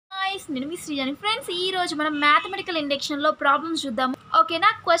guys, నేను మీ శ్రీజని friends ఈ రోజు మనం మ్యాథమెటికల్ ఇండక్షన్ లో ప్రాబ్లమ్స్ చూద్దాం. ఓకేనా?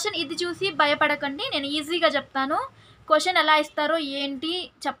 క్వశ్చన్ ఇది చూసి భయపడకండి, నేను ఈజీగా చెప్తాను. క్వశ్చన్ ఎలా ఇస్తారో ఏంటి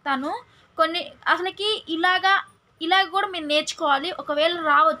చెప్తాను. కొన్ని అసలుకి ఇలాగ కూడా మీరు నేర్చుకోవాలి. ఒకవేళ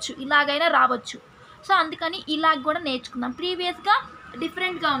రావచ్చు, ఇలాగైనా రావచ్చు. సో అందుకని ఇలాగ కూడా నేర్చుకుందాం. ప్రీవియస్గా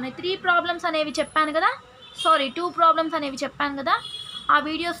డిఫరెంట్గా ఉన్నాయి. 3 ప్రాబ్లమ్స్ అనేవి చెప్పాను కదా, సారీ 2 ప్రాబ్లమ్స్ అనేవి చెప్పాను కదా, ఆ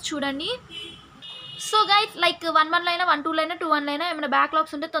వీడియోస్ చూడండి. సో గైస్, లైక్ 1 లైనా 1 లైనా 2 లైనా ఏమైనా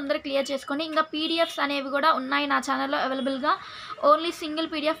బ్యాక్లాగ్స్ ఉంటే తొందరగా క్లియర్ చేసుకోండి. ఇంకా పీడిఎఫ్స్ అనేవి కూడా ఉన్నాయి నా ఛానల్లో అవైలబుల్గా. ఓన్లీ సింగిల్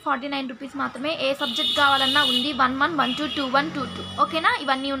పీడిఎఫ్ 49 రూపీస్ మాత్రమే. ఏ సబ్జెక్ట్ కావాలన్నా ఉంది. 1 1 2 2 1 2 2 ఓకేనా?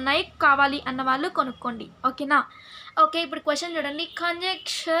 ఇవన్నీ ఉన్నాయి. కావాలి అన్న వాళ్ళు కొనుక్కోండి. ఓకేనా? ఓకే, ఇప్పుడు క్వశ్చన్ చూడండి.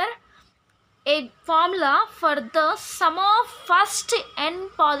 Conjecture A formula for the sum of first n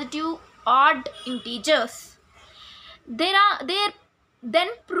positive add integers. Then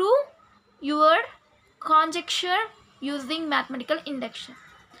prove your conjecture using mathematical induction.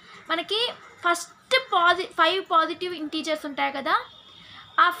 మనకి ఫస్ట్ 5 పాజిటివ్ ఇంటీజర్స్ ఉంటాయి కదా,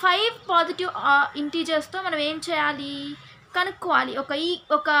 ఆ 5 పాజిటివ్ ఇంటీజర్స్తో మనం ఏం చేయాలి? కనుక్కోవాలి.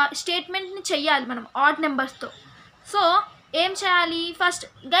 ఒక స్టేట్మెంట్ని చెయ్యాలి మనం ఆడ్ నెంబర్స్తో. సో ఏం చేయాలి? ఫస్ట్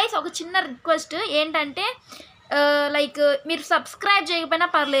గైస్, ఒక చిన్న రిక్వెస్ట్ ఏంటంటే, లైక్ మీరు సబ్స్క్రైబ్ చేయకపోయినా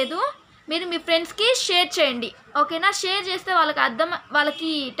పర్లేదు, మీరు మీ ఫ్రెండ్స్కి షేర్ చేయండి. ఓకేనా? షేర్ చేస్తే వాళ్ళకి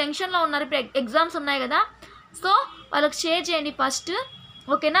టెన్షన్లో ఉన్నారు, ఇప్పుడు ఎగ్జామ్స్ ఉన్నాయి కదా, సో వాళ్ళకి షేర్ చేయండి ఫస్ట్.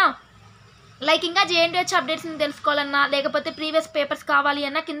 ఓకేనా? లైక్ ఇంకా jntuh అప్డేట్స్ని తెలుసుకోవాలన్నా, లేకపోతే ప్రీవియస్ పేపర్స్ కావాలి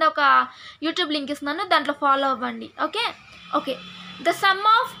అన్నా కింద ఒక యూట్యూబ్ లింక్ ఇస్తున్నాను, దాంట్లో ఫాలో అవ్వండి. Okay the sum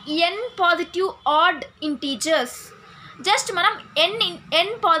of n positive add integers. Just మనం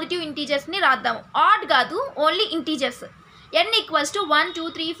n పాజిటివ్ ఇంటీజర్స్ని రాద్దాము. ఆడ్ కాదు, only integers. n equals to 1 2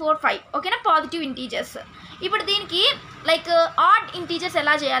 3 4 5 ఓకేనా? Positive integers. ఇప్పుడు దీనికి లైక్ ఆడ్ ఇంటీజర్స్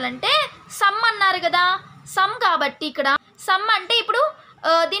ఎలా చేయాలంటే, సమ్ అన్నారు కదా, సమ్ కాబట్టి ఇక్కడ సమ్ అంటే ఇప్పుడు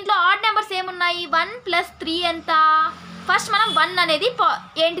దీంట్లో ఆడ్ నెంబర్స్ ఏమున్నాయి? 1 + 3 ఎంత? ఫస్ట్ మనం 1 అనేది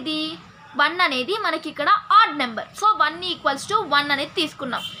ఏంటిది? 1 అనేది మనకి ఇక్కడ odd number. So 1 equals to 1 అనేది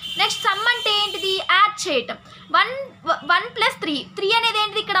తీసుకున్నాం. నెక్స్ట్ సమ్ అంటే ఏంటిది? యాడ్ చేయటం. 1 + 3 అనేది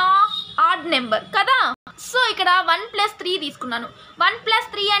ఏంటిది? ఇక్కడ ఆడ్ నెంబర్ కదా. సో ఇక్కడ 1 + 3 తీసుకున్నాను. 1 +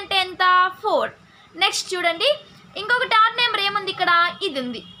 3 అంటే ఎంత? 4. నెక్స్ట్ చూడండి, ఇంకొకటి ఆడ్ నెంబర్ ఏముంది ఇక్కడ? ఇది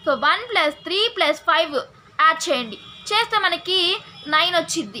ఉంది. సో 1 + 3 + 5 యాడ్ చేయండి. చేస్తే మనకి 9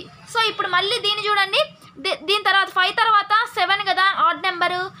 వచ్చింది. సో ఇప్పుడు మళ్ళీ దీన్ని చూడండి, దీని తర్వాత 5 తర్వాత 7 కదా ఆడ్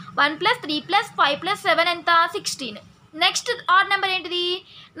నెంబరు. 1 + 3 + 5 + 7 ఎంత? 16. నెక్స్ట్ ఆడ్ నెంబర్ ఏంటిది?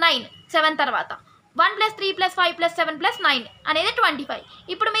 9. 7 తర్వాత 1 + 3 + 5 + 7 + 9 అనేది 25.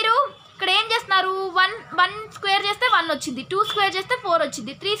 ఇప్పుడు మీరు ఇక్కడ ఏం చేస్తున్నారు? 1 స్క్వేర్ చేస్తే 1 వచ్చింది, 2 స్క్వేర్ చేస్తే 4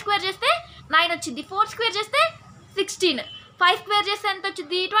 వచ్చింది, 3 స్క్వేర్ చేస్తే 9 వచ్చింది, 4 స్క్వేర్ చేస్తే 16, 5 స్క్వేర్ చేస్తే ఎంత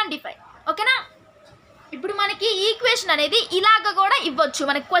వచ్చింది? 25. ఓకేనా? ఇప్పుడు మనకి ఈక్వేషన్ అనేది ఇలాగ కూడా ఇవ్వచ్చు,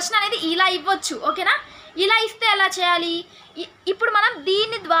 మనకి క్వశ్చన్ అనేది ఇలా ఇవ్వచ్చు. ఓకేనా? ఇలా ఇస్తే ఎలా చేయాలి? ఇప్పుడు మనం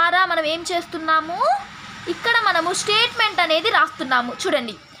దీని ద్వారా మనం ఏం చేస్తున్నాము? ఇక్కడ మనము స్టేట్మెంట్ అనేది రాస్తున్నాము.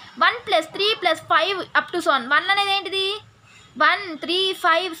 చూడండి, 1 + 3 + 5 అప్ టు 7. 1 అనేది ఏంటిది? 1 3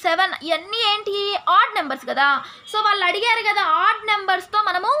 5 7 ఇవన్నీ ఏంటి? ఆడ్ నెంబర్స్ కదా. సో వాళ్ళు అడిగారు కదా, ఆడ్ నెంబర్స్తో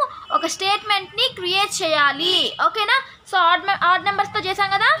మనము ఒక స్టేట్మెంట్ని క్రియేట్ చేయాలి. ఓకేనా? సో ఆడ్ నెంబర్స్తో చేసాం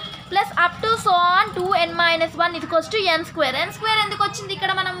కదా, plus up to 2n - 1 = n square. n square ఎందుకు వచ్చింది?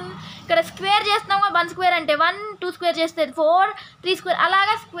 మనం ఇక్కడ స్క్వేర్ చేస్తున్నాము. 1 స్క్వేర్ అంటే 1, 2 స్క్వేర్ చేస్తే 4, 3 స్క్వేర్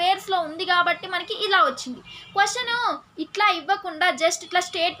అలాగా స్క్వేర్స్లో ఉంది కాబట్టి మనకి ఇలా వచ్చింది. క్వశ్చన్ ఇట్లా ఇవ్వకుండా జస్ట్ ఇట్లా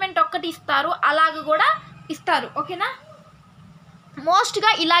స్టేట్మెంట్ ఒక్కటి ఇస్తారు, అలాగ కూడా ఇస్తారు. ఓకేనా? మోస్ట్గా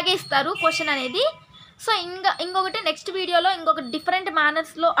ఇలాగే ఇస్తారు క్వశ్చన్ అనేది. సో ఇంకొకటి నెక్స్ట్ వీడియోలో ఇంకొక డిఫరెంట్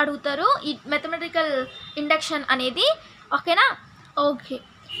మేనర్స్లో అడుగుతారు ఈ మ్యాథమెటికల్ ఇండక్షన్ అనేది. ఓకేనా? ఓకే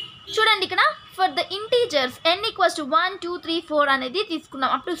చూడండి, ఇక్కడ for the integers n equals to 1 2 3 4 అనేది తీసుకున్నాం.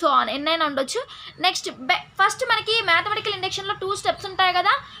 అప్ టు n అయినా ఉండొచ్చు. నెక్స్ట్ ఫస్ట్ మనకి మ్యాథమెటికల్ ఇండక్షన్లో 2 స్టెప్స్ ఉంటాయి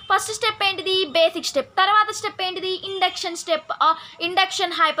కదా. ఫస్ట్ స్టెప్ ఏంటిది? Basic step. తర్వాత స్టెప్ ఏంటిది? Induction step,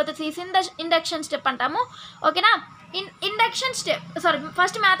 induction hypothesis, induction step అంటాము. ఓకేనా? Induction step, sorry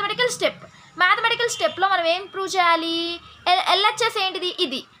first mathematical స్టెప్లో మనం ఏం ప్రూవ్ చేయాలి? LHS ఏంటిది?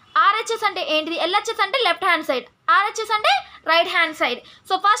 ఇది. RHS అంటే ఏంటిది? LHS అంటే లెఫ్ట్ హ్యాండ్ సైడ్, RHS అంటే right hand side.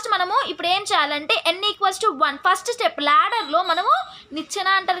 So first మనము ఇప్పుడు ఏం చేయాలంటే n equals to 1 first step. ల్యాడర్లో మనము నిచ్చెన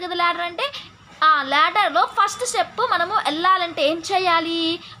అంటారు కదా ల్యాడర్ అంటే, ఆ ల్యాడర్లో ఫస్ట్ స్టెప్ మనము వెళ్ళాలంటే ఏం చేయాలి?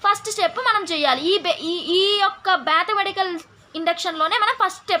 ఫస్ట్ స్టెప్ మనం చేయాలి. ఈ యొక్క మ్యాథమెటికల్ ఇండక్షన్లోనే మనం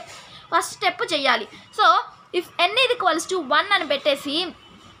ఫస్ట్ స్టెప్ చేయాలి. So if n equals to 1 అని పెట్టేసి,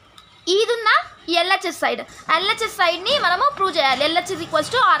 ఇది ఉందా ఈ LHS సైడ్ని మనము ప్రూవ్ చేయాలి. LHS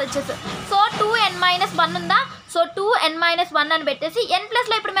equals to RHS. So 2n - 1 ఉందా? సో 2n-1 అని పెట్టేసి n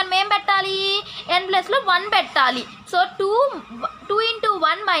ప్లస్లో ఇప్పుడు మనం ఏం పెట్టాలి, n ప్లస్లో 1 పెట్టాలి. So 2 into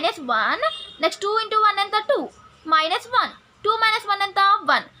 1 minus 1, next 2 into 1 ఎంత 2 minus 1, 2 minus 1 ఎంత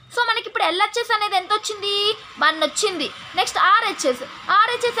 1. సో మనకి ఇప్పుడు ఎల్హెచ్ఎస్ అనేది ఎంత వచ్చింది, 1 వచ్చింది. నెక్స్ట్ ఆర్హెచ్ఎస్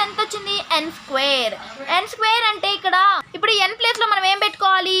ఎంత వచ్చింది, n స్క్వేర్ అంటే ఇక్కడ ఇప్పుడు n ప్లేస్లో మనం ఏం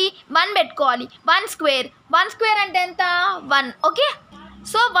పెట్టుకోవాలి, 1 పెట్టుకోవాలి. 1 స్క్వేర్ అంటే ఎంత 1. ఓకే,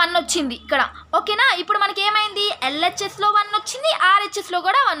 సో 1 వచ్చింది ఇక్కడ. ఓకేనా, ఇప్పుడు మనకి ఏమైంది, ఎల్హెచ్ఎస్లో 1 వచ్చింది, ఆర్హెచ్ఎస్లో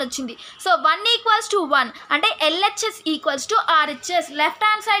కూడా 1 వచ్చింది. సో 1 = 1 అంటే LHS = RHS, left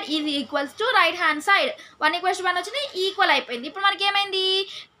hand side is = right hand side. 1 = 1 వచ్చింది, ఈక్వల్ అయిపోయింది. ఇప్పుడు మనకి ఏమైంది,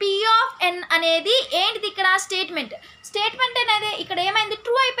 P(n) అనేది ఏంటిది ఇక్కడ స్టేట్మెంట్ అనేది ఇక్కడ ఏమైంది,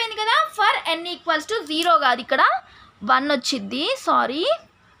 ట్రూ అయిపోయింది కదా. ఫర్ n = 0 కాదు, ఇక్కడ 1 వచ్చింది, సారీ.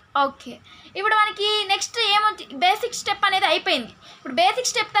 ఓకే, ఇప్పుడు మనకి నెక్స్ట్ ఏమవుతుంది, బేసిక్ స్టెప్ అనేది అయిపోయింది. ఇప్పుడు బేసిక్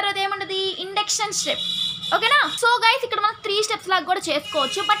స్టెప్ తర్వాత ఏముంటుంది, ఇండక్షన్ స్టెప్. ఓకేనా, సో గైస్ ఇక్కడ మనం 3 స్టెప్స్ లాగా కూడా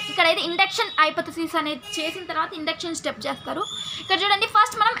చేసుకోవచ్చు. బట్ ఇక్కడ అయితే ఇండక్షన్ హైపోథెసిస్ అనేది చేసిన తర్వాత ఇండక్షన్ స్టెప్ చేస్తారు. ఇక్కడ చూడండి,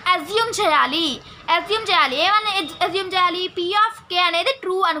 ఫస్ట్ మనం అజ్యూమ్ చేయాలి. ఏమన్నా అజ్యూమ్ చేయాలి, P(k) అనేది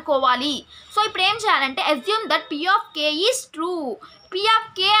ట్రూ అనుకోవాలి. సో ఇప్పుడు ఏం చేయాలంటే assume that P(k) is true.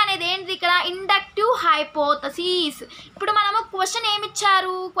 P(k) అనేది ఏంటిది ఇక్కడ, ఇండక్టివ్ హైపోథసిస్. ఇప్పుడు మనము క్వశ్చన్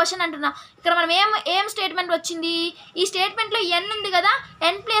ఏమిచ్చారు, ఇక్కడ మనం ఏం స్టేట్మెంట్ వచ్చింది, ఈ స్టేట్మెంట్లో n ఉంది కదా,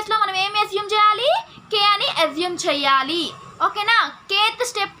 n ప్లేస్లో మనం ఏమి అజ్యూమ్ చేయాలి, k అని అజ్యూమ్ చేయాలి. ఓకేనా, kth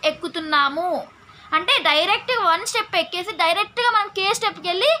స్టెప్ ఎక్కుతున్నాము అంటే డైరెక్ట్గా 1 స్టెప్ ఎక్కేసి డైరెక్ట్గా మనం k స్టెప్కి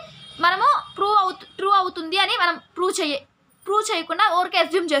వెళ్ళి మనము ట్రూ అవుతుంది అని మనం ప్రూవ్ చేయకుండా ఊరికే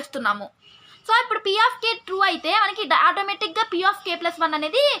అజ్యూమ్ చేస్తున్నాము. సో ఇప్పుడు P(k) ట్రూ అయితే మనకి ఆటోమేటిక్గా P(k+1)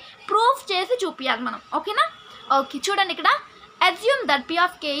 అనేది ప్రూఫ్ చేసి చూపించాలి మనం. ఓకేనా, ఓకే చూడండి, ఇక్కడ assume that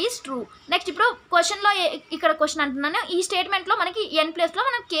P(k) is true. Next ఇప్పుడు క్వశ్చన్లో ఇక్కడ క్వశ్చన్ అంటున్నాను, ఈ స్టేట్మెంట్లో మనకి n ప్లేస్లో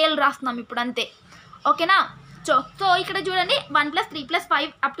మనం కేలు రాస్తున్నాం ఇప్పుడు అంతే. ఓకేనా, సో ఇక్కడ చూడండి 1 + 3 +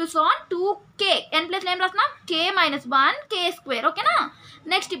 5 up to so on 2k, n ప్లేస్లో ఏం రాస్తున్నాం, k-1 k². ఓకేనా,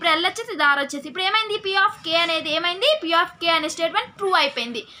 నెక్స్ట్ ఇప్పుడు ఎల్హెచ్ఎస్ ఇది ఆర్హెచ్ఎస్. ఇప్పుడు ఏమైంది, P(k) అనేది ఏమైంది, P(k) అనే స్టేట్మెంట్ ట్రూ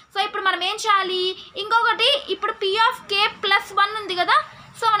అయిపోయింది. సో ఇప్పుడు మనం ఏం చేయాలి, ఇంకొకటి ఇప్పుడు P(k+1) ఉంది కదా,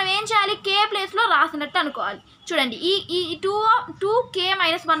 సో మనం ఏం చేయాలి, k ప్లేస్లో రాసినట్టు అనుకోవాలి. చూడండి, ఈ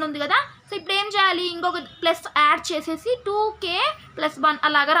 2k-1 ఉంది కదా, సో ఇప్పుడు ఏం చేయాలి, ఇంకొక ప్లస్ యాడ్ చేసేసి 2k+1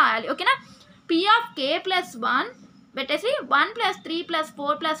 అలాగా రాయాలి. ఓకేనా, P(k+1) పెట్టేసి 1 + 3 +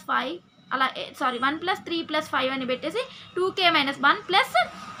 4 + 5 అలా, సారీ 1 + 3 + 5 అని పెట్టేసి 2k-1 ప్లస్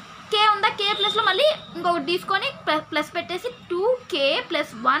k ఉందా, k ప్లస్లో మళ్ళీ ఇంకొకటి తీసుకొని ప్లస్ పెట్టేసి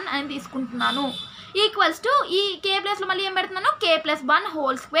 2k+1 అని తీసుకుంటున్నాను. ఈక్వల్స్ టు ఈ k ప్లస్లో మళ్ళీ ఏం పెడుతున్నాను,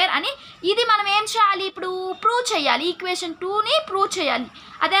 k+1² అని. ఇది మనం ఏం చేయాలి, ఇప్పుడు ప్రూవ్ చేయాలి, ఈక్వేషన్ 2ని ప్రూవ్ చేయాలి.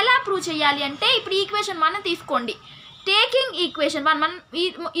 అది ఎలా ప్రూవ్ చేయాలి అంటే, ఇప్పుడు ఈక్వేషన్ 1 తీసుకోండి, టేకింగ్ ఈక్వేషన్ 1 మనం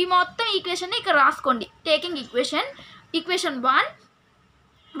ఈ మొత్తం ఈక్వేషన్ని ఇక్కడ రాసుకోండి. Taking equation 1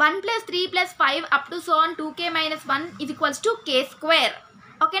 + 3 + 5 up to so on 2k-1 = k².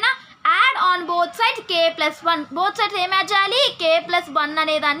 ఓకేనా, add on both sides k+1, both sides ఏం యాడ్ చేయాలి, k+1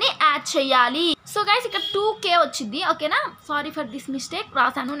 అనే దాన్ని యాడ్ చేయాలి. సో గైస్ ఇక్కడ 2k వచ్చింది. ఓకేనా, సారీ ఫర్ దిస్ మిస్టేక్,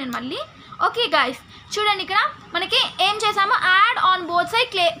 రాసాను నేను మళ్ళీ. ఓకే గైస్ చూడండి, ఇక్కడ మనకి ఏం చేసాము, add on both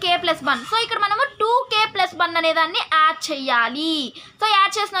side k+1. So ఇక్కడ మనము 2k+1 అనే దాన్ని యాడ్ చేయాలి. సో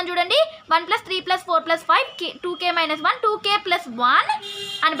యాడ్ చేస్తున్నాను చూడండి, 1 + 3 + 4 + 5 2k-1 2k+1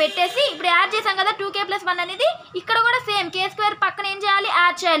 అని పెట్టేసి ఇప్పుడు యాడ్ చేసాం కదా 2k+1 అనేది, ఇక్కడ కూడా సేమ్ k² పక్కన ఏం చేయాలి,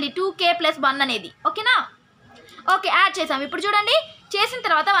 యాడ్ చేయాలి 2k+1 అనేది. ఓకేనా, ఓకే యాడ్ చేసాం. ఇప్పుడు చూడండి, చేసిన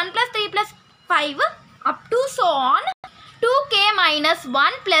తర్వాత 1 + 3 + 5 up to so on 2k-1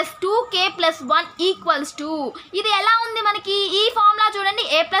 + 2k+1 = ఇది ఎలా ఉంది మనకి, ఈ ఫార్ములా చూడండి,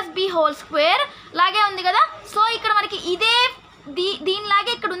 a+b² లాగే ఉంది కదా. సో ఇక్కడ మనకి ఇదే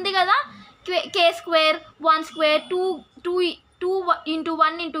దీనిలాగే ఇక్కడ ఉంది కదా, k² 1² 2 ×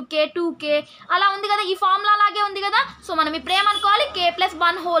 1 × k 2k అలా ఉంది కదా, ఈ ఫార్ములా లాగే ఉంది కదా. సో మనం ఇప్పుడు ఏమనుకోవాలి,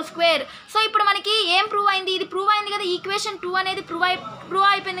 k+1². సో ఇప్పుడు మనకి ఏం ప్రూవ్ అయింది, ఇది ప్రూవ్ అయింది కదా, ఈక్వేషన్ 2 అనేది ప్రూవ్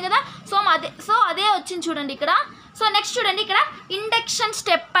అయిపోయింది కదా. సో అదే వచ్చింది చూడండి ఇక్కడ. సో నెక్స్ట్ చూడండి, ఇక్కడ ఇండక్షన్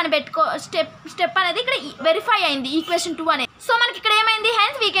స్టెప్ అని స్టెప్ అనేది ఇక్కడ వెరిఫై అయింది ఈక్వేషన్ 2 అనేది. సో మనకి ఇక్కడ ఏమైంది,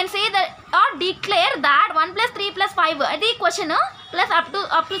 hence we can say that are declare that 1 + 3 + 5 అది question plus up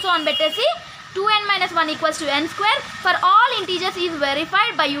to so అని పెట్టేసి 2n-1 = n² for all integers is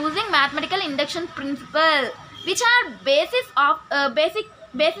verified by using mathematical induction principle, which are basic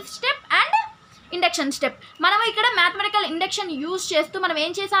step and induction step. మనము ఇక్కడ mathematical induction use చేస్తూ మనం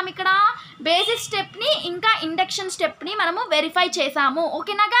ఏం చేసాము, ఇక్కడ బేసిక్ స్టెప్ని ఇంకా ఇండక్షన్ స్టెప్ని మనము వెరిఫై చేసాము.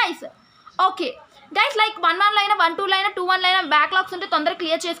 ఓకేనా గైస్, ఓకే గైస్ లైక్ 1-1 అయినా 1-2 అయినా 2-1 అయినా బ్యాక్లాగ్స్ ఉంటే తొందరగా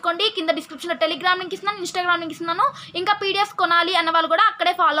క్లియర్ చేసుకోండి. కింద డిస్క్రిప్షన్లో టెలిగ్రామ్ లింక్ ఇస్తున్నాను, ఇన్స్టాగ్రామ్ లింక్ ఇస్తున్నాను. ఇంకా పీడిఎఫ్స్ కొనాలి అన్న వాళ్ళు కూడా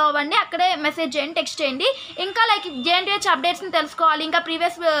అక్కడే ఫాలో అవ్వండి, అక్కడే మెసేజ్ చేయండి, టెక్స్ట్ చేయండి. ఇంకా లైక్ జేఎన్టీహెచ్ అప్డేట్స్ని తెలుసుకోవాలి, ఇంకా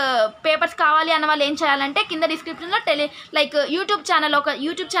ప్రీవియస్ పేపర్స్ కావాలి అన్న వాళ్ళు ఏం చేయాలంటే కింద డిస్క్రిప్షన్లో లైక్ యూట్యూబ్ ఛానల్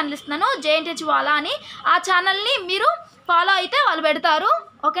ఇస్తున్నాను, జేఎన్టీహెచ్ వాలా అని. ఆ ఛానల్ని మీరు ఫాలో అయితే వాళ్ళు పెడతారు.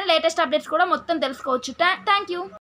 ఓకే, లేటెస్ట్ అప్డేట్స్ కూడా మొత్తం తెలుసుకోవచ్చు. Thank you.